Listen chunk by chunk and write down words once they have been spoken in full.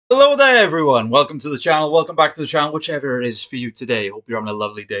Hello there everyone, welcome to the channel, welcome back to the channel, whichever it is for you today. Hope you're having a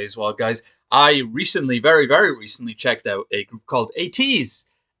lovely day as well, guys. I recently, very recently checked out a group called Ateez,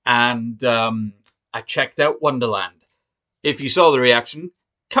 and I checked out Wonderland. If you saw the reaction,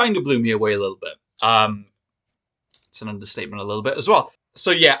 kind of blew me away a little bit. It's an understatement a little bit as well.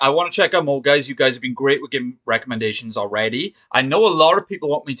 So yeah, I want to check out more, guys. You guys have been great with giving recommendations already. I know a lot of people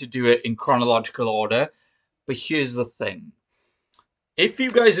want me to do it in chronological order, but here's the thing. If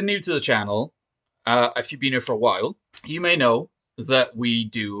you guys are new to the channel, if you've been here for a while, you may know that we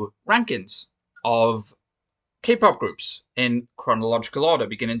do rankings of K-pop groups in chronological order,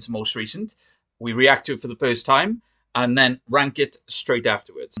 beginning to most recent. We react to it for the first time, and then rank it straight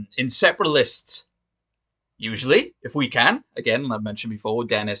afterwards. In separate lists, usually, if we can. Again, I've mentioned before,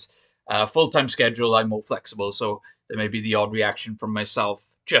 Dennis, full-time schedule, I'm more flexible, so there may be the odd reaction from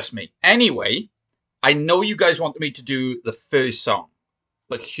myself, just me. Anyway, I know you guys want me to do the first song.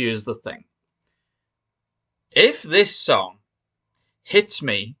 But here's the thing. If this song hits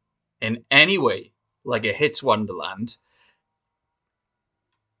me in any way like it hits Wonderland,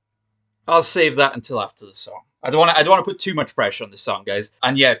 I'll save that until after the song. I don't want to put too much pressure on this song, guys.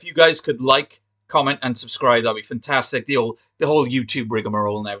 And yeah, if you guys could like, comment, and subscribe, that'd be fantastic. The whole YouTube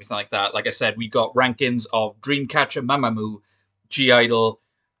rigmarole and everything like that. Like I said, we got rankings of Dreamcatcher, Mamamoo, G-Idol,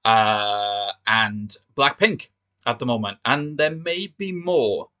 and Blackpink at the moment, and there may be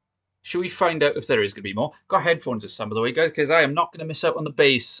more. Should we find out if there is going to be more? Got headphones this time, by the way, guys, because I am not going to miss out on the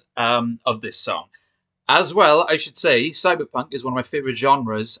bass of this song. As well, I should say, Cyberpunk is one of my favourite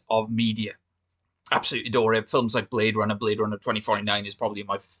genres of media. Absolutely adore it. Films like Blade Runner 2049 is probably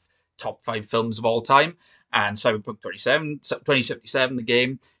my top 5 films of all time. And Cyberpunk 2077, the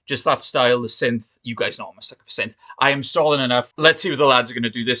game. Just that style, the synth. You guys know I'm a sucker for synth. I am stalling enough. Let's see what the lads are going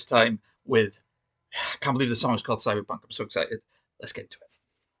to do this time with... I can't believe the song is called Cyberpunk. I'm so excited. Let's get into it.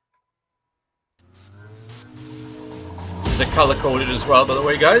 This is a color-coded as well, by the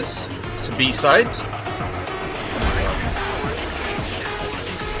way, guys. It's a B-side.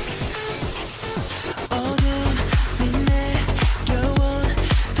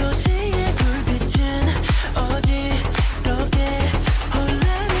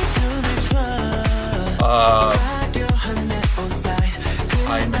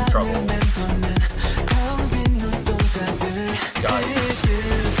 I'm in trouble.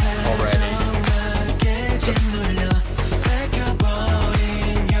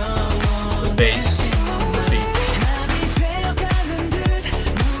 Bass, the beats.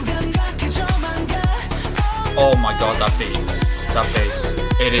 Oh my god, that beat, that bass.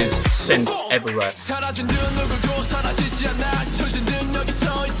 It is synth everywhere.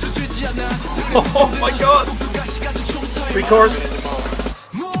 Oh my god! Pre-chorus.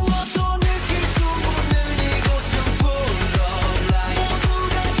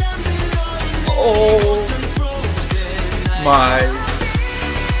 Oh my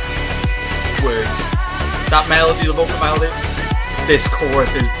words. That melody, the vocal melody, this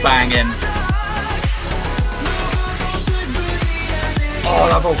chorus is banging. Oh,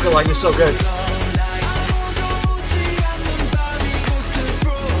 that vocal line is so good.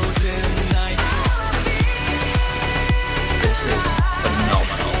 This is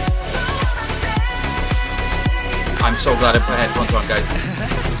phenomenal. I'm so glad I put headphones on, guys.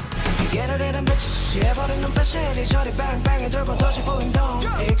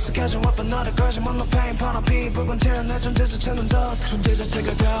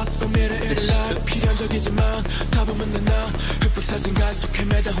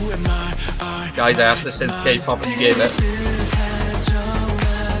 Guys, I asked for synth K-pop and you gave it.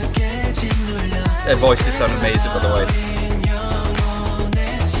 Their voices sound amazing, by the way.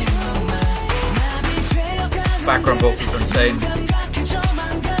 Background vocals are insane.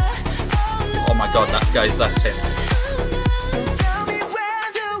 Oh my god, that guys, that's him.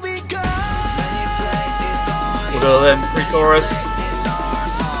 We'll go then, pre-chorus.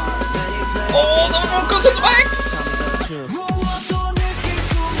 Oh, the vocals in the back!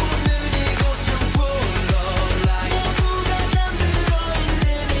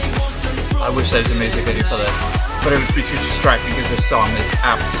 I wish there was a music video for this, but it would be too distracting because this song is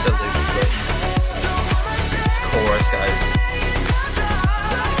absolutely great. This chorus, guys.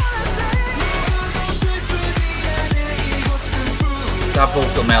 That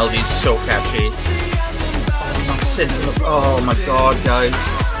vocal melody is so catchy. Oh my god, guys.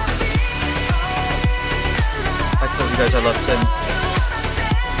 I told you guys I love synth.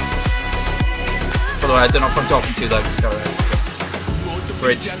 By the way, I don't know if I'm talking to you though.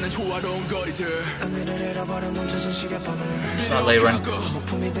 Bridge. That lay run.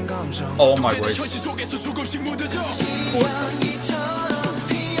 Oh my words.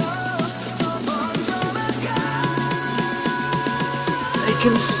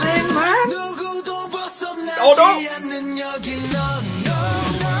 can sing, man. Oh no!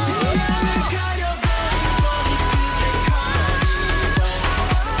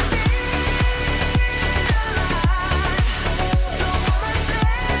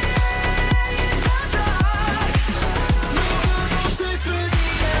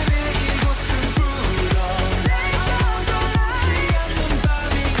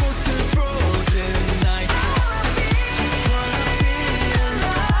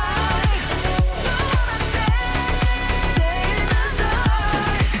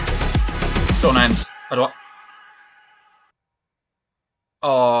 Don't end. I don't.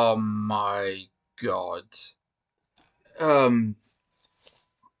 Oh my god.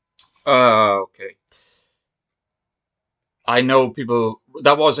 Okay. I know people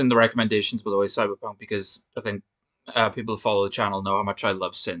that was in the recommendations, by the way, Cyberpunk, because I think people who follow the channel know how much I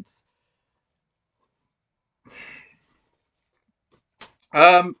love synth.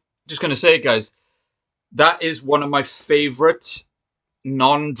 Just gonna say, guys, that is one of my favorite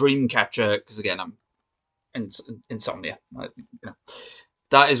non-Dreamcatcher, because again, I'm insomnia. You know,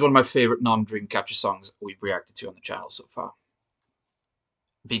 that is one of my favorite non-Dreamcatcher songs we've reacted to on the channel so far.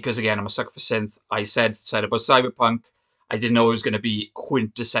 Because again, I'm a sucker for synth. I said about Cyberpunk, I didn't know it was going to be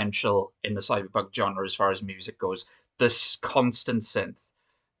quintessential in the Cyberpunk genre as far as music goes. This constant synth.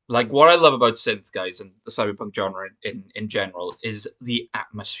 Like, what I love about synth, guys, and the Cyberpunk genre in general, is the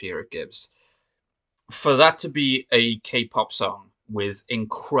atmosphere it gives. For that to be a K-pop song with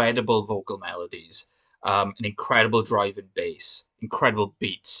incredible vocal melodies, an incredible driving bass, incredible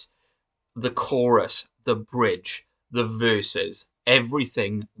beats, the chorus, the bridge, the verses,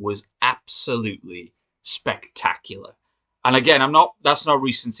 everything was absolutely spectacular. And again, that's not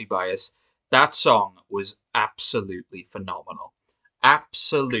recency bias. That song was absolutely phenomenal.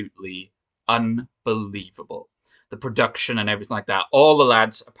 Absolutely unbelievable. The production and everything like that. All the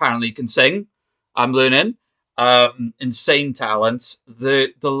lads apparently can sing. I'm learning. Insane talent.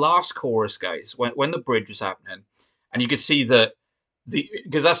 The last chorus, guys, when the bridge was happening, and you could see that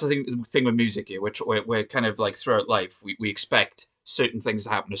because that's the thing with music here, which we're kind of like throughout life, we expect certain things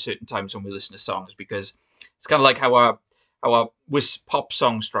to happen at certain times when we listen to songs, because it's kind of like how our with pop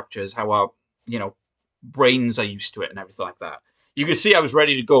song structures, how our brains are used to it and everything like that. You can see I was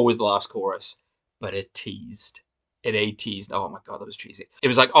ready to go with the last chorus, but it teased. It teased. Oh my god, that was cheesy. It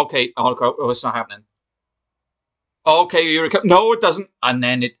was like, okay, oh, it's not happening. Okay, no, it doesn't. And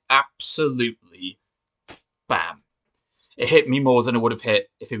then it absolutely, bam. It hit me more than it would have hit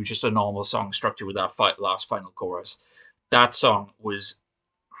if it was just a normal song structure with that last final chorus. That song was...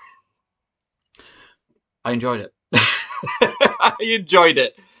 I enjoyed it. I enjoyed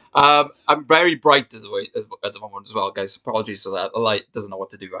it. I'm very bright at the moment as well, guys. Apologies for that. The light doesn't know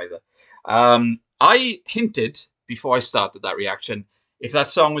what to do either. I hinted before I started that reaction, if that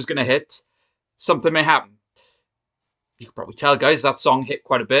song was going to hit, something may happen. You can probably tell, guys, that song hit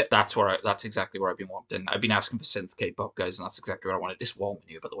quite a bit. That's exactly where I've been wanting. I've been asking for synth K-pop, guys, and that's exactly what I wanted. This won't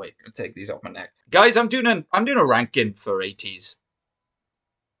you, by the way. I'm gonna take these off my neck, guys. I'm doing a ranking for Ateez.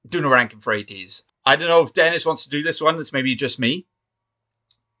 Doing a ranking for Ateez. I don't know if Dennis wants to do this one. It's maybe just me.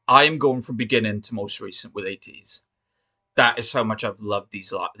 I'm going from beginning to most recent with Ateez. That is how much I've loved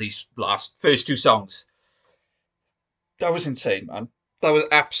these first two songs. That was insane, man. That was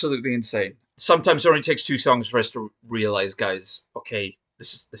absolutely insane. Sometimes it only takes two songs for us to realize, guys, okay,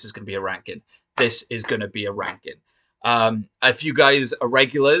 this is going to be a ranking. This is going to be a ranking. If you guys are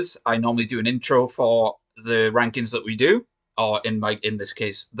regulars, I normally do an intro for the rankings that we do, or in this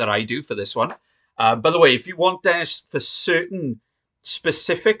case, that I do for this one. By the way, if you want Dennis for certain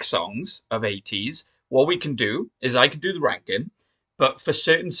specific songs of Ateez, what we can do is I can do the ranking, but for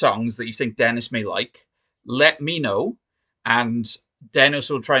certain songs that you think Dennis may like, let me know, and Dennis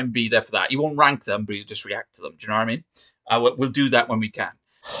will try and be there for that. He won't rank them, but he'll just react to them. Do you know what I mean? We'll do that when we can.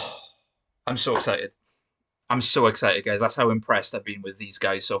 I'm so excited. I'm so excited, guys. That's how impressed I've been with these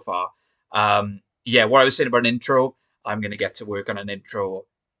guys so far. Yeah, what I was saying about an intro, I'm going to get to work on an intro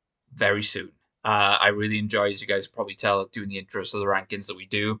very soon. I really enjoy, as you guys probably tell, doing the intros to the rankings that we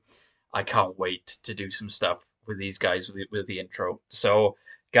do. I can't wait to do some stuff with these guys with the intro. So,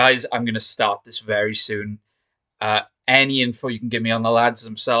 guys, I'm going to start this very soon. Any info you can give me on the lads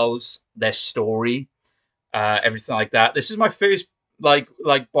themselves, their story, everything like that. This is my first like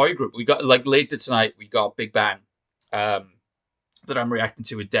boy group. We got later tonight. We got Big Bang that I'm reacting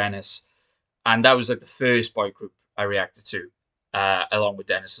to with Dennis, and that was like the first boy group I reacted to, along with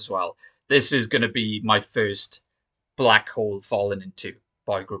Dennis as well. This is going to be my first black hole falling into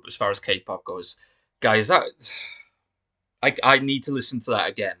boy group as far as K-pop goes, guys. That I need to listen to that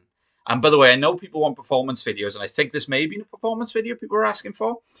again. And by the way, I know people want performance videos, and I think this may be a performance video people are asking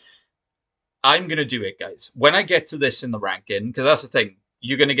for. I'm going to do it, guys. When I get to this in the ranking, because that's the thing,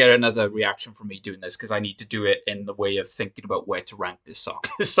 you're going to get another reaction from me doing this, because I need to do it in the way of thinking about where to rank this song.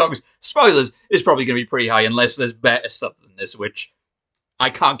 This song, spoilers, is probably going to be pretty high, unless there's better stuff than this, which I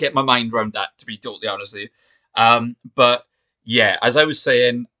can't get my mind around that, to be totally honest with you. But yeah, as I was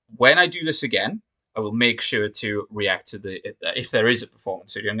saying, when I do this again, I will make sure to react to if there is a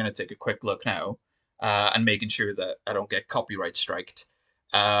performance video. I'm going to take a quick look now, and making sure that I don't get copyright striked.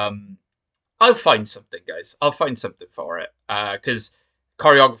 I'll find something, guys. I'll find something for it. Because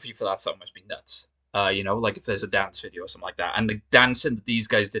choreography for that song must be nuts. You know, like if there's a dance video or something like that. And the dancing that these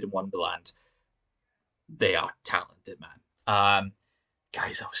guys did in Wonderland, they are talented, man.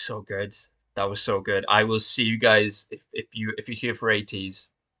 Guys, that was so good. That was so good. I will see you guys if you're here for Ateez.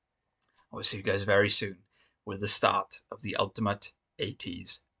 I will see you guys very soon with the start of the ultimate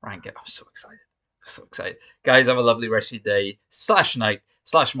Ateez ranking. I'm so excited. So excited. Guys, have a lovely rest of your day, /night,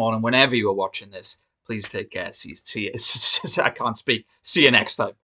 /morning, whenever you are watching this. Please take care. See you. I can't speak. See you next time.